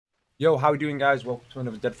Yo, how are we doing, guys? Welcome to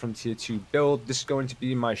another Dead from Tier 2 build. This is going to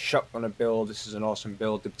be my shotgunner build. This is an awesome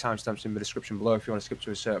build. The timestamps in the description below if you want to skip to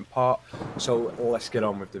a certain part. So let's get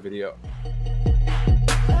on with the video.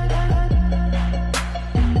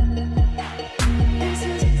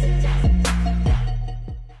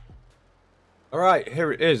 Alright,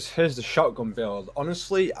 here it is. Here's the shotgun build.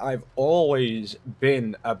 Honestly, I've always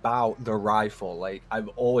been about the rifle. I've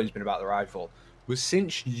always been about the rifle. But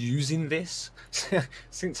since using this,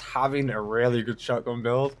 since having a really good shotgun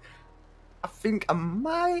build, I think I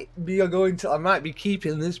might be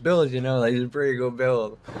keeping this build, you know, like it's a pretty good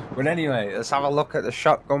build. But anyway, let's have a look at the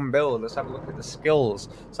shotgun build. Let's have a look at the skills.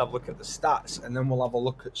 Let's have a look at the stats, and then we'll have a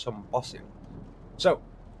look at some bossing. So,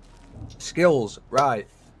 skills, right.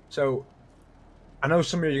 So, I know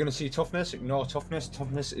some of you are going to see toughness. Ignore toughness.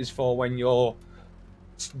 Toughness is for when you're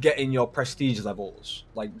getting your prestige levels.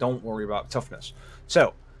 Like, don't worry about toughness.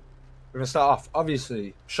 So, we're going to start off,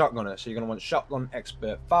 obviously, shotgunner. So, you're going to want shotgun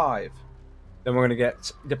expert 5. Then we're going to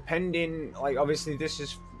get, depending, like, obviously, this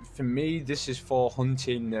is, for me, this is for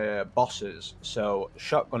hunting bosses. So,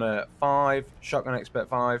 shotgunner 5, shotgun expert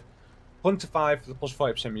 5, hunter 5 for the plus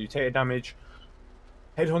 40% mutated damage,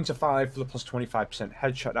 headhunter 5 for the plus 25%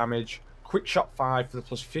 headshot damage, quick shot 5 for the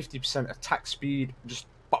plus 50% attack speed, just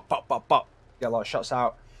pop, pop, pop, pop, get a lot of shots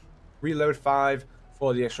out. Reload 5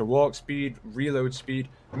 for the extra walk speed, reload speed,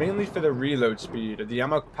 mainly for the reload speed. The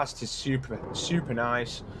ammo capacity is super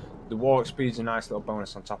nice. The walk speed's a nice little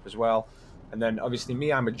bonus on top as well. And then obviously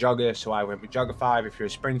me, I'm a jogger, so I went with jogger 5. If you're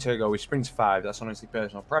a sprinter, go with sprinter 5. That's honestly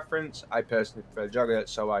personal preference. I personally prefer jogger,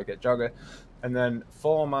 so I get jogger. And then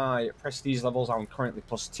for my prestige levels, I'm currently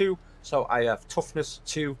plus 2, so I have toughness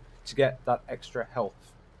 2 to get that extra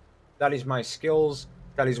health. That is my skills.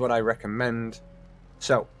 That is what I recommend.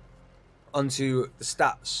 So, onto the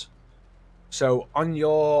stats. So, on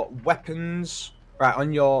your weapons, right,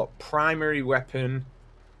 on your primary weapon,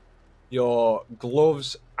 your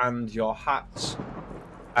gloves and your hats,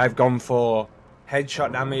 I've gone for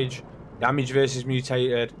headshot damage, damage versus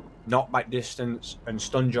mutated, knockback distance, and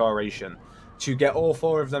stun duration. To get all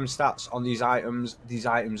 4 of them stats on these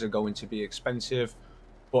items are going to be expensive,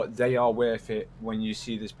 but they are worth it when you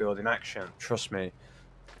see this build in action, trust me.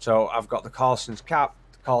 So I've got the Carlson's cap,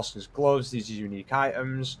 the Carlson's gloves. These are unique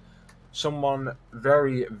items. Someone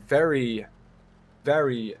very, very,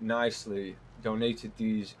 very nicely donated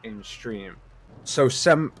these in stream. So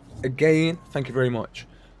Semp, again, thank you very much.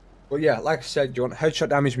 But yeah, like I said, you want headshot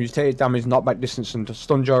damage, mutated damage, knockback distance, and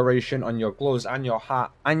stun duration on your gloves and your hat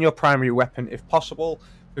and your primary weapon if possible.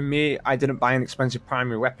 For me, I didn't buy an expensive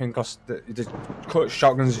primary weapon because the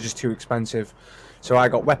shotguns are just too expensive. So I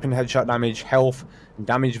got weapon headshot damage, health, and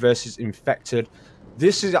damage versus infected.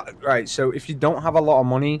 This is, right, so if you don't have a lot of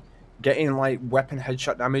money, getting like weapon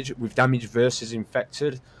headshot damage with damage versus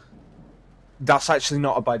infected, that's actually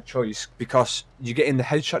not a bad choice because you're getting the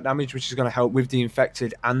headshot damage, which is going to help with the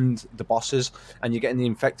infected and the bosses, and you're getting the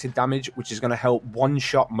infected damage, which is going to help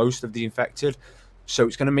one-shot most of the infected. So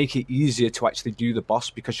it's going to make it easier to actually do the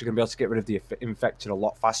boss because you're going to be able to get rid of the infected a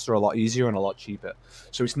lot faster, a lot easier, and a lot cheaper.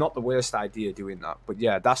 So it's not the worst idea doing that. But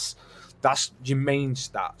yeah, that's your main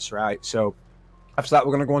stats, right? So after that,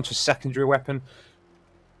 we're going to go on to a secondary weapon.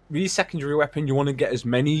 With your secondary weapon, you want to get as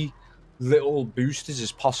many little boosters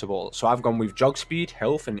as possible. So I've gone with jog speed,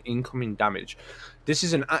 health, and incoming damage. This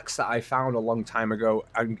is an axe that I found a long time ago,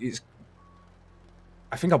 and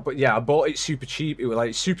I bought it super cheap. It was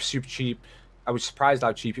like super cheap. I was surprised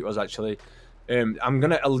how cheap it was actually. I'm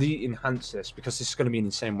gonna elite enhance this because this is gonna be an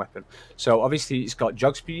insane weapon. So obviously it's got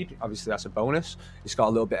jog speed, obviously that's a bonus. It's got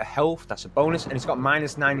a little bit of health, that's a bonus, and it's got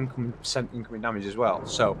 -9% incoming damage as well.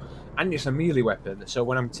 So, and it's a melee weapon. So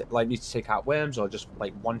when I'm need to take out worms or just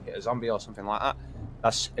like one hit a zombie or something like that,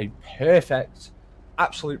 that's a perfect,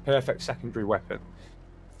 absolute perfect secondary weapon.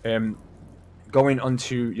 Going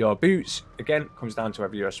onto your boots, again, comes down to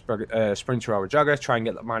whether you're a sprinter or a jogger. Try and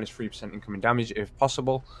get that -3% incoming damage if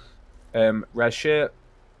possible. Red shirt,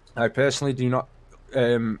 I personally do not.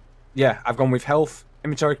 I've gone with health,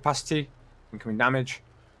 inventory capacity, incoming damage.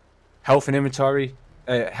 Health and inventory,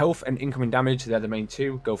 health and incoming damage, they're the main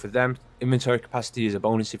two. Go for them. Inventory capacity is a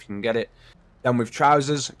bonus if you can get it. Then with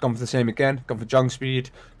trousers, gone for the same again. Gone for jog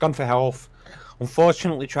speed, gone for health.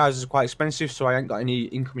 Unfortunately, trousers are quite expensive, so I ain't got any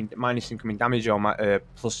minus incoming damage or my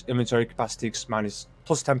plus inventory capacity. Because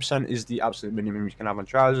plus 10% is the absolute minimum you can have on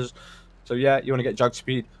trousers. So yeah, you want to get jog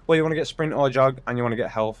speed. Well, you want to get sprint or jog, and you want to get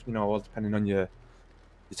health. You know, all depending on your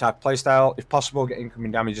type of playstyle. If possible, get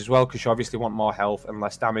incoming damage as well, because you obviously want more health and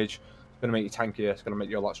less damage. It's going to make you tankier. It's going to make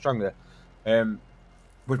you a lot stronger.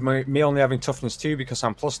 With me only having toughness 2 because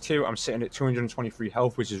I'm plus 2, I'm sitting at 223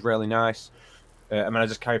 health, which is really nice. and then I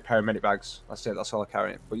just carry paramedic bags. That's it. That's all I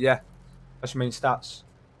carry. But yeah, that's my main stats,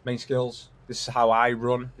 main skills. This is how I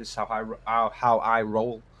run. This is how I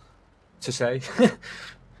roll, to say.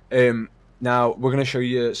 Now we're gonna show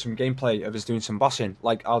you some gameplay of us doing some bossing.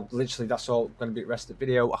 Like, that's all gonna be the rest of the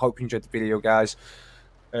video. I hope you enjoyed the video, guys.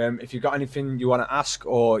 If you've got anything you want to ask,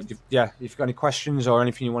 or if you've got any questions or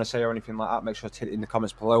anything you want to say or anything like that, make sure to hit it in the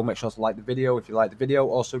comments below. Make sure to like the video if you like the video.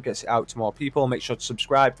 Also gets it out to more people. Make sure to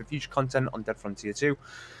subscribe for future content on Dead Frontier 2.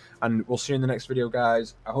 And we'll see you in the next video,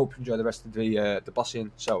 guys. I hope you enjoy the rest of the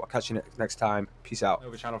bossing. So I'll catch you next time. Peace out.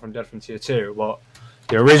 Over channel from Dead Frontier 2, but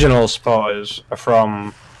the original supporters are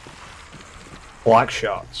from Black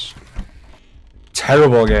Shots.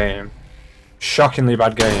 Terrible game. Shockingly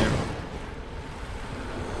bad game.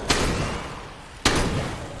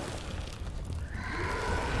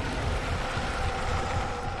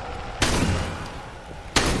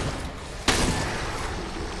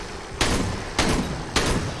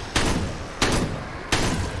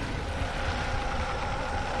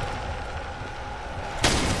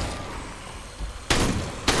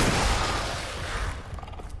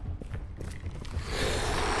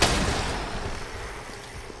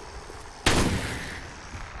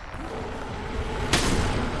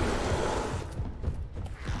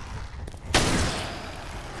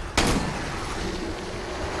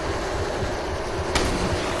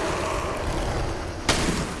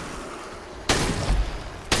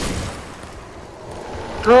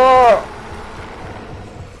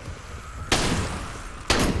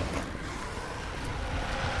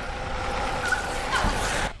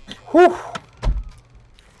 Whew.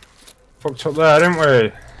 Fucked up there, didn't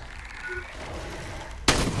we?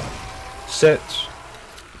 Sit.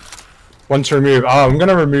 Want to remove? Oh, I'm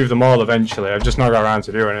gonna remove them all eventually. I've just not got around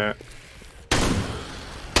to doing it.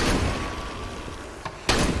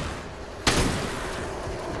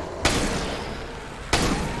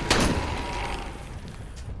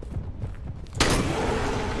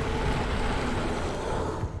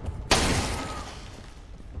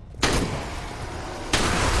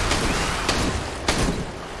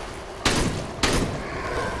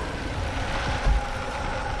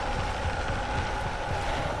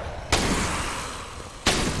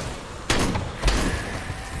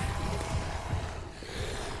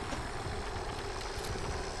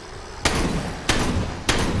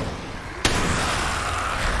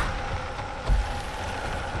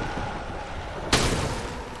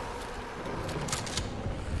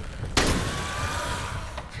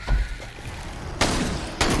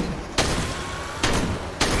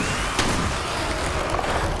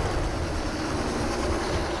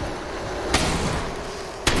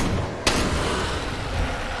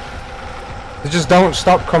 They just don't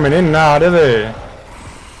stop coming in now, do they?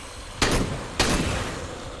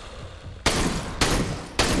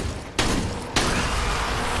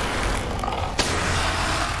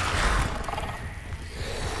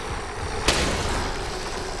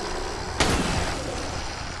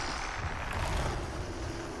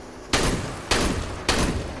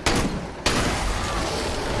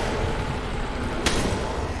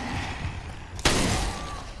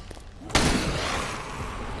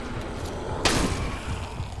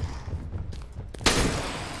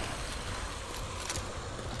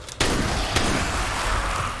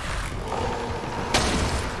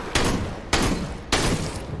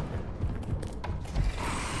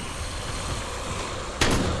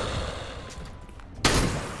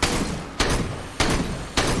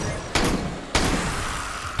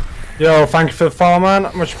 Yo, thank you for the follow, man.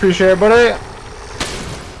 Much appreciated, buddy.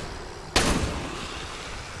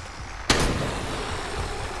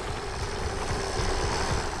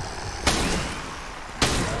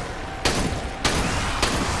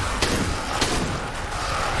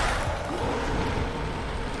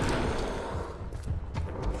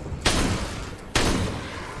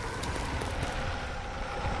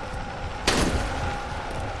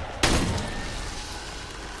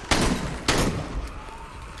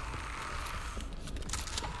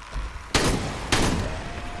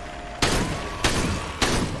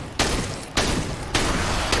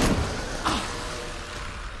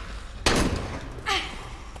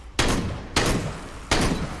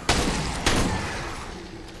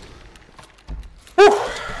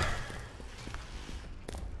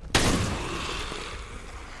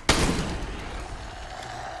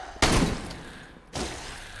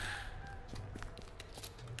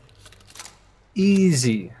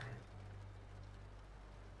 Easy.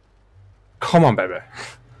 Come on, baby.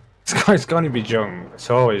 This guy's gonna be junk. It's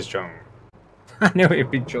always junk. I knew it'd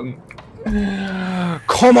be junk.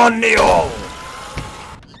 Come on, Neil!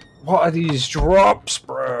 What are these drops,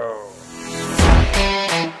 bro?